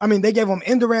 I mean, they gave him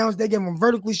end arounds. They gave him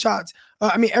vertically shots.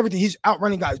 Everything. He's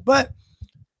outrunning guys. But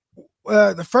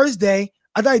the first day,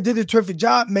 I thought he did a terrific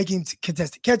job making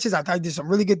contested catches. I thought he did some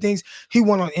really good things. He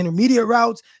won on intermediate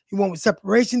routes. He won with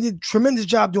separation. Did a tremendous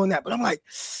job doing that. But I'm like,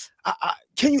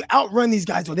 can you outrun these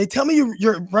guys? Well, they tell me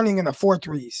you're running in the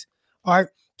 4.3s. All right.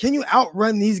 Can you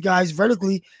outrun these guys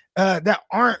vertically that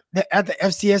aren't at the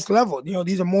FCS level?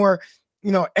 These are more,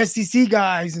 SEC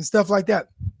guys and stuff like that.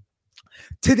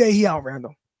 Today he outran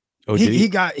them. Oh, he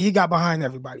got behind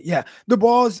everybody. Yeah. The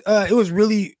balls, it was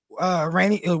really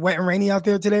rainy. It was wet and rainy out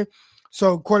there today.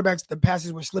 So quarterbacks, the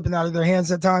passes were slipping out of their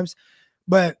hands at times,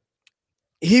 but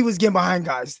he was getting behind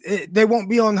guys. They won't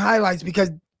be on highlights because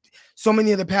so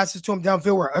many of the passes to him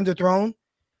downfield were underthrown.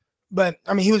 But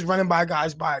I mean, he was running by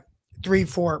guys by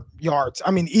 3-4 yards.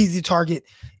 I mean, easy target,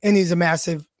 and he's a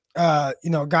massive,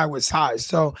 guy with size.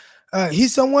 So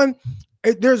he's someone.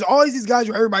 There's always these guys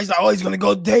where everybody's like, oh, he's going to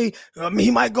go day.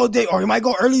 He might go day, or he might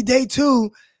go early day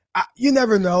too. You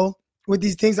never know with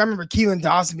these things. I remember Keelan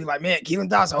Dawson be like, man, Keelan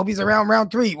Dawson, I hope he's around round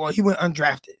 3. Well, he went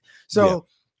undrafted. So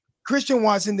Christian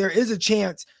Watson, there is a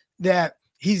chance that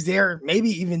he's there, maybe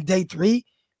even day 3.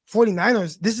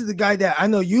 49ers, this is the guy that I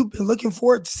know you've been looking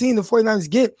forward to seeing the 49ers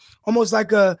get, almost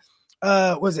like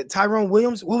was it Tyrone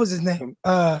Williams? What was his name?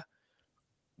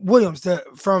 Williams,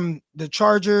 from the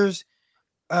Chargers.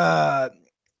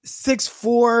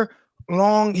 6'4",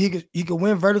 long. He could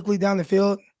win vertically down the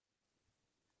field.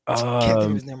 Can't think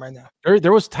of his name right now.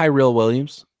 There was Tyrell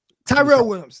Williams. Tyrell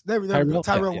Williams. There we go.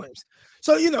 Tyrell Williams.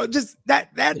 So, just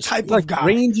that type like of guy.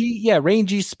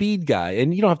 Rangy speed guy.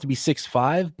 And you don't have to be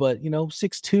 6'5", but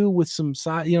 6'2" with some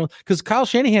size, because Kyle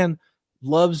Shanahan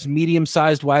loves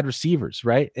medium-sized wide receivers,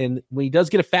 right? And when he does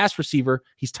get a fast receiver,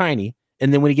 he's tiny.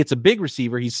 And then when he gets a big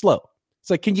receiver, he's slow. It's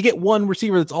like, can you get one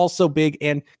receiver that's also big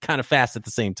and kind of fast at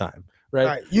the same time?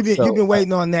 Right. You've been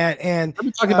waiting on that. And I've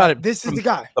been talking about it. This is the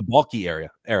guy. The bulky era.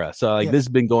 So this has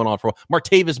been going on for a while.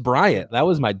 Martavis Bryant. That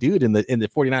was my dude in the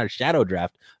 49ers shadow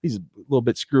draft. He's a little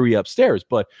bit screwy upstairs,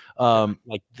 but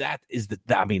that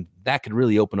could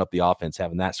really open up the offense,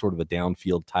 having that sort of a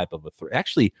downfield type of a threat.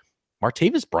 Actually,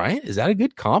 Martavis Bryant, is that a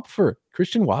good comp for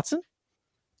Christian Watson?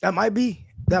 That might be.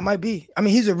 I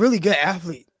mean, he's a really good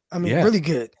athlete. Really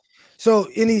good. So,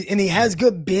 and he has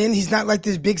good bend. He's not like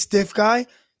this big stiff guy. I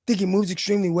think he moves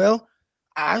extremely well.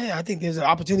 I think there's an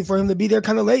opportunity for him to be there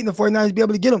kind of late, and the 49ers be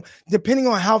able to get him, depending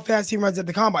on how fast he runs at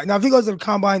the combine. Now, if he goes to the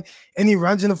combine and he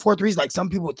runs in the 4.3s, like some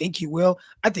people think he will,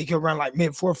 I think he'll run like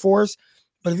mid 4.4s.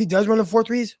 But if he does run the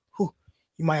 4.3s,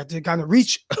 you might have to kind of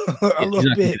reach a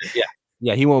little bit.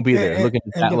 Yeah, he won't be there. Looking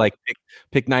at that, like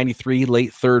pick 93,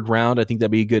 late 3rd round. I think that'd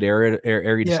be a good area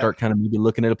to start kind of maybe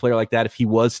looking at a player like that if he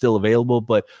was still available.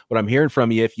 But what I'm hearing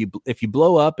from you, if you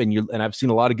blow up and I've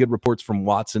seen a lot of good reports from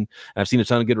Watson, and I've seen a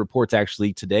ton of good reports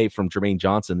actually today from Jermaine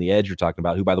Johnson, the edge you're talking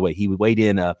about, who, by the way, he weighed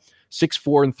in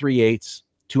 6'4 3/8",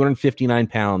 259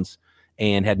 pounds,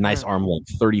 and had nice arm length,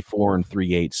 34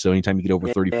 3/8. So anytime you get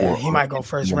over 34, he might go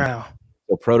first round.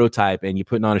 So prototype, and you're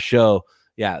putting on a show.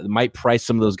 Yeah, it might price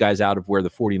some of those guys out of where the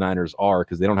 49ers are,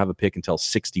 because they don't have a pick until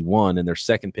 61, and their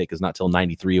second pick is not till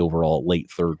 93 overall, late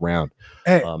 3rd round.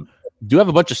 Hey. Do have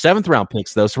a bunch of 7th round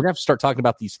picks, though, so we're going to have to start talking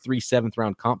about these 3 7th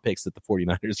round comp picks that the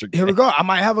 49ers are getting. Here we go. I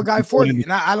might have a guy for you.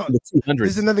 And I don't.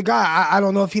 This is another guy. I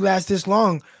don't know if he lasts this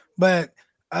long, but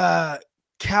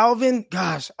Calvin,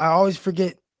 gosh, I always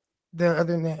forget the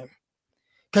other name.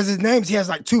 Because he has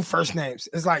like 2 first names.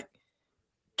 It's like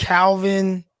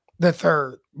Calvin the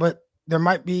third, but there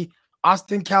might be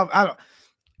Austin Calvin.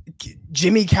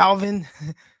 Jimmy Calvin.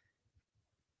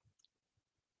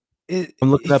 I'm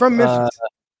looking from Memphis.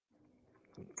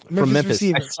 From Memphis.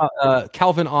 Receiver. I saw,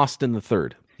 Calvin Austin the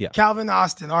third. Yeah. Calvin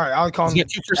Austin. All right. I'll call him. He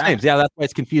 2 first names. Yeah, that's why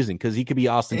it's confusing, because he could be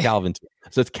Austin Calvin too.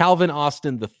 So it's Calvin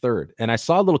Austin the third. And I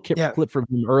saw a little clip from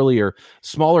him earlier.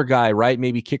 Smaller guy, right?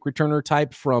 Maybe kick returner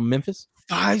type from Memphis.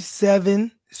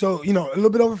 5'7". So, a little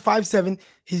bit over 5'7".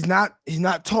 He's not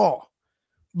tall,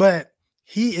 but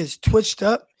he is twitched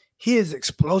up. He is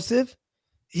explosive.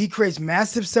 He creates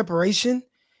massive separation.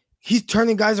 He's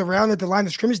turning guys around at the line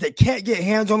of scrimmage. They can't get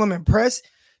hands on him and press.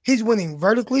 He's winning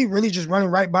vertically, really just running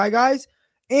right by guys.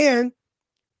 And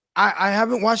I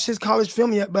haven't watched his college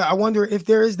film yet, but I wonder if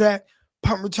there is that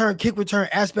punt return, kick return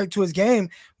aspect to his game,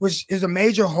 which is a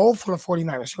major hole for the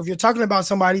 49ers. So if you're talking about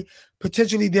somebody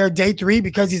potentially there day 3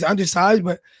 because he's undersized,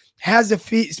 but has the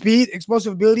speed,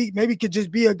 explosive ability, maybe could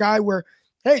just be a guy where,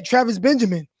 hey, Travis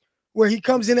Benjamin, where he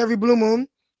comes in every blue moon.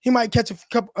 He might catch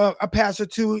a pass or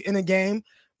 2 in a game,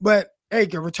 but hey, he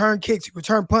can return kicks, he can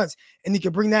return punts, and he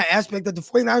can bring that aspect that the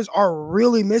 49ers are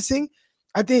really missing.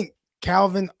 I think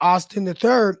Calvin Austin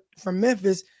III from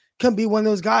Memphis can be one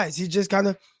of those guys. He's just kind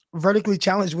of vertically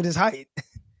challenged with his height.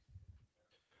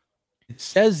 It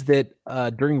says that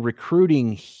during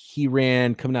recruiting, he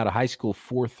ran, coming out of high school,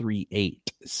 4.38.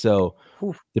 So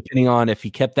depending on if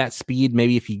he kept that speed,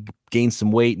 maybe if he gained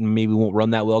some weight and maybe won't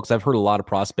run that well, because I've heard a lot of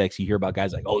prospects, you hear about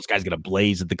guys like, oh, this guy's going to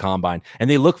blaze at the combine, and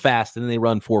they look fast and then they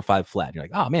run 4.5 flat. And you're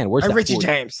like, oh man, where's that Richie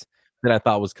James that I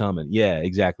thought was coming? Yeah,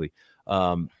 exactly.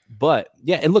 But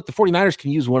yeah, and look, the 49ers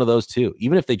can use one of those too.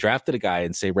 Even if they drafted a guy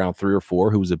in say round 3 or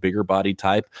 4 who was a bigger body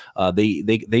type, they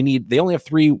only have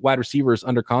 3 wide receivers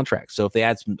under contract. So if they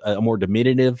add a more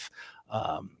diminutive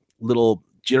little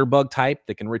jitterbug type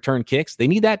that can return kicks. They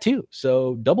need that too.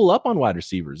 So double up on wide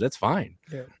receivers. That's fine.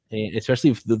 Yeah. And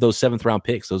especially if those 7th round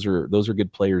picks, those are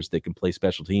good players that can play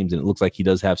special teams. And it looks like he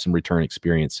does have some return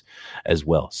experience as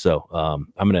well. So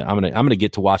I'm gonna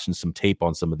get to watching some tape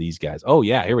on some of these guys. Oh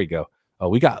yeah, here we go. Oh,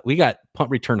 we got punt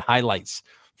return highlights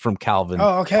from Calvin.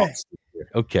 Oh, okay.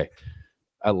 Okay.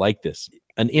 I like this.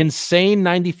 An insane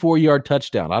 94-yard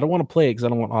touchdown. I don't want to play it because I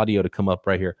don't want audio to come up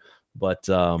right here. But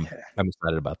I'm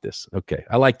excited about this. Okay.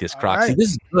 I like this, Croc. Right. See,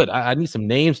 this is good. I need some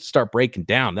names to start breaking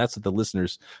down. That's what the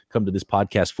listeners come to this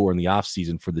podcast for in the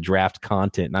offseason, for the draft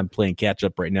content. And I'm playing catch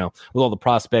up right now with all the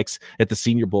prospects at the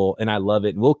Senior Bowl, and I love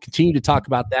it. And we'll continue to talk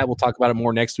about that. We'll talk about it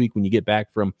more next week when you get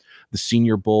back from the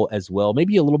Senior Bowl as well.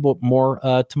 Maybe a little bit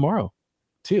more tomorrow,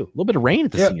 too. A little bit of rain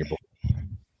at the Senior Bowl.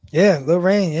 Yeah, a little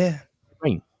rain, yeah.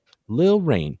 Lil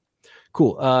Rain.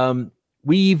 Cool.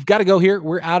 We've got to go here.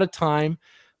 We're out of time.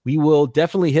 We will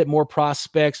definitely hit more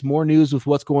prospects, more news with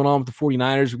what's going on with the 49ers.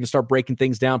 We're going to start breaking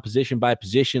things down position by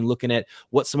position, looking at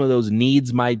what some of those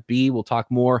needs might be. We'll talk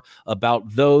more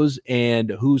about those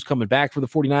and who's coming back for the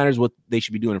 49ers, what they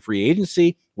should be doing in free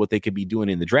agency, what they could be doing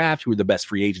in the draft, who are the best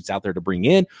free agents out there to bring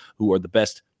in, who are the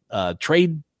best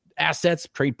trade assets,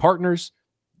 trade partners,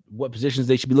 what positions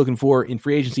they should be looking for in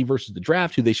free agency versus the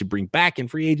draft, who they should bring back in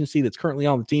free agency that's currently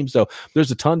on the team. So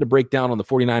there's a ton to break down on the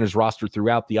 49ers roster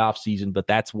throughout the offseason, but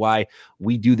that's why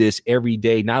we do this every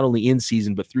day, not only in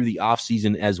season, but through the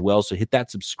offseason as well. So hit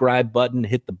that subscribe button,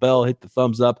 hit the bell, hit the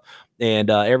thumbs up, and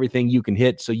everything you can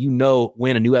hit so you know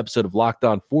when a new episode of Locked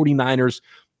On 49ers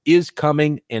is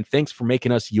coming. And thanks for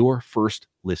making us your first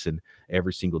listen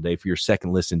every single day. For your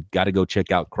second listen, got to go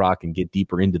check out Croc and get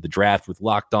deeper into the draft with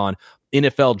Locked On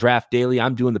NFL Draft Daily.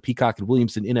 I'm doing the Peacock and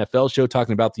Williamson NFL show,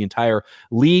 talking about the entire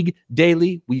league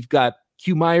daily. We've got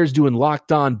Q Myers doing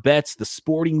Locked On Bets, the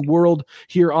sporting world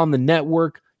here on the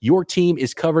network. Your team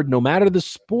is covered no matter the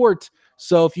sport.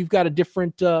 So if you've got a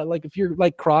different, like if you're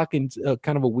like Croc and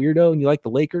kind of a weirdo and you like the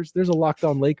Lakers, there's a Locked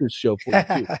On Lakers show for you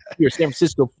too. If you're a San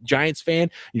Francisco Giants fan,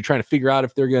 and you're trying to figure out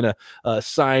if they're going to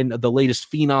sign the latest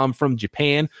phenom from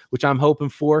Japan, which I'm hoping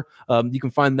for. You can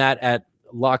find that at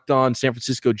Locked On San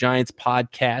Francisco Giants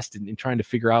podcast, and trying to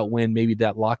figure out when maybe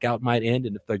that lockout might end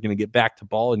and if they're going to get back to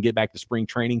ball and get back to spring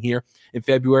training here in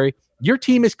February. Your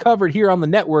team is covered here on the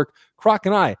network. Croc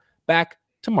and I back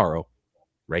tomorrow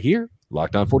right here,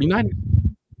 Locked On 49ers.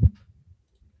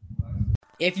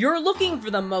 If you're looking for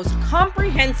the most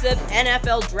comprehensive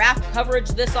NFL draft coverage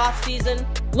this offseason,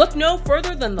 look no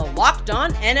further than the Locked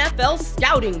On NFL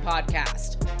Scouting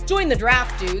Podcast. Join the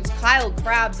draft dudes, Kyle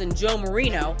Krabs and Joe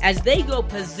Marino, as they go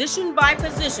position by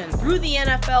position through the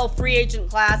NFL free agent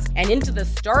class and into the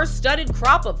star-studded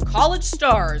crop of college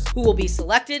stars who will be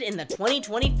selected in the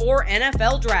 2024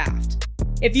 NFL Draft.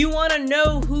 If you want to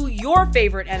know who your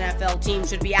favorite NFL team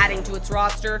should be adding to its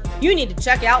roster, you need to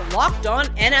check out Locked On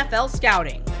NFL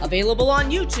Scouting, available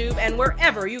on YouTube and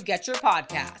wherever you get your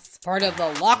podcasts. Part of the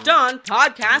Locked On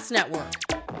Podcast Network,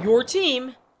 your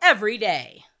team every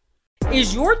day.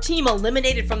 Is your team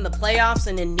eliminated from the playoffs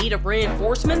and in need of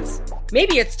reinforcements?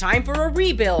 Maybe it's time for a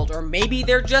rebuild, or maybe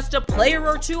they're just a player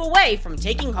or two away from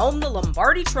taking home the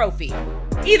Lombardi Trophy.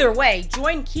 Either way,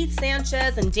 join Keith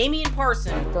Sanchez and Damian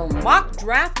Parson for Mock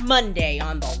Draft Monday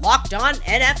on the Locked On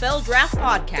NFL Draft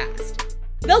Podcast.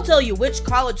 They'll tell you which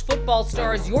college football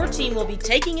stars your team will be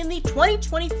taking in the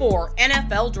 2024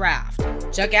 NFL Draft.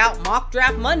 Check out Mock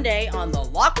Draft Monday on the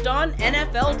Locked On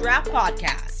NFL Draft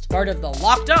Podcast, part of the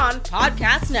Locked On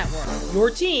Podcast Network, your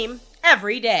team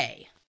every day.